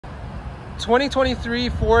2023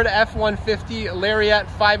 Ford F-150 Lariat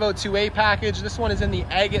 502A package. This one is in the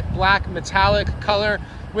agate black metallic color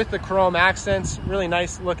with the chrome accents. Really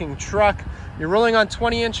nice looking truck. You're rolling on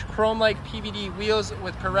 20-inch chrome-like PVD wheels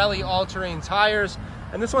with Pirelli all-terrain tires.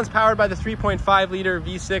 And this one's powered by the 3.5 liter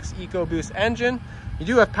V6 EcoBoost engine. You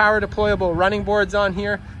do have power deployable running boards on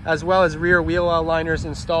here, as well as rear wheel well liners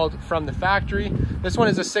installed from the factory. This one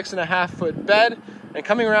is a 6.5-foot bed. And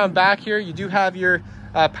coming around back here, you do have your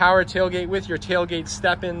power tailgate with your tailgate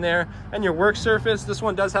step in there and your work surface. This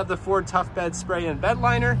one does have the Ford ToughBed spray and bed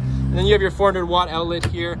liner. And then you have your 400-watt outlet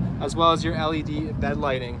here, as well as your LED bed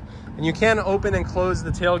lighting. And you can open and close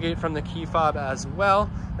the tailgate from the key fob as well.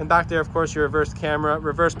 And back there, of course, your reverse camera,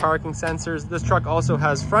 reverse parking sensors. This truck also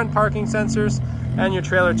has front parking sensors and your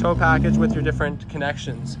trailer tow package with your different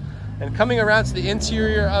connections. And coming around to the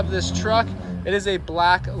interior of this truck, it is a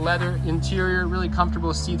black leather interior, really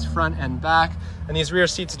comfortable seats front and back. And these rear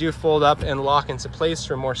seats do fold up and lock into place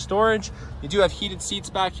for more storage. You do have heated seats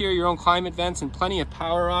back here, your own climate vents, and plenty of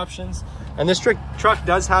power options. And this truck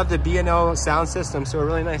does have the B&O sound system, so a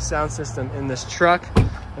really nice sound system in this truck.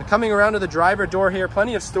 And coming around to the driver door here,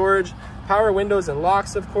 plenty of storage, power windows and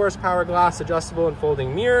locks, of course, power glass, adjustable and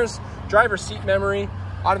folding mirrors, driver seat memory,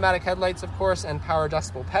 automatic headlights, of course, and power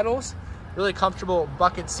adjustable pedals. Really comfortable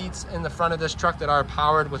bucket seats in the front of this truck that are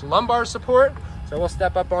powered with lumbar support. So we'll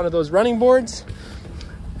step up onto those running boards.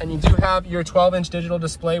 And you do have your 12-inch digital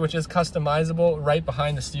display, which is customizable right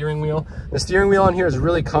behind the steering wheel. The steering wheel on here is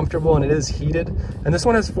really comfortable and it is heated. And this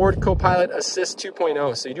one has Ford Copilot Assist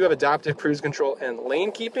 2.0. So you do have adaptive cruise control and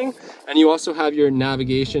lane keeping. And you also have your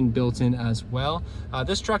navigation built in as well.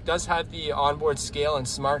 This truck does have the onboard scale and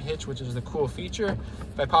smart hitch, which is a cool feature.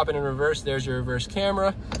 If I pop it in reverse, there's your reverse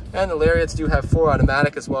camera. And the Lariats do have 4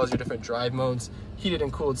 automatic as well as your different drive modes. Heated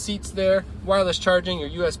and cooled seats there, wireless charging, your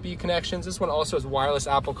USB connections. This one also has wireless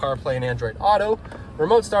Apple CarPlay and Android Auto.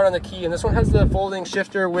 Remote start on the key, and this one has the folding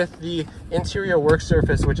shifter with the interior work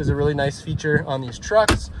surface, which is a really nice feature on these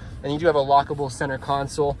trucks. And you do have a lockable center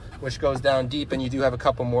console, which goes down deep, and you do have a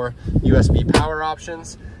couple more USB power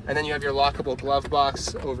options. And then you have your lockable glove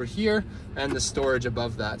box over here and the storage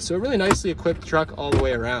above that. So a really nicely equipped truck all the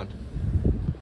way around.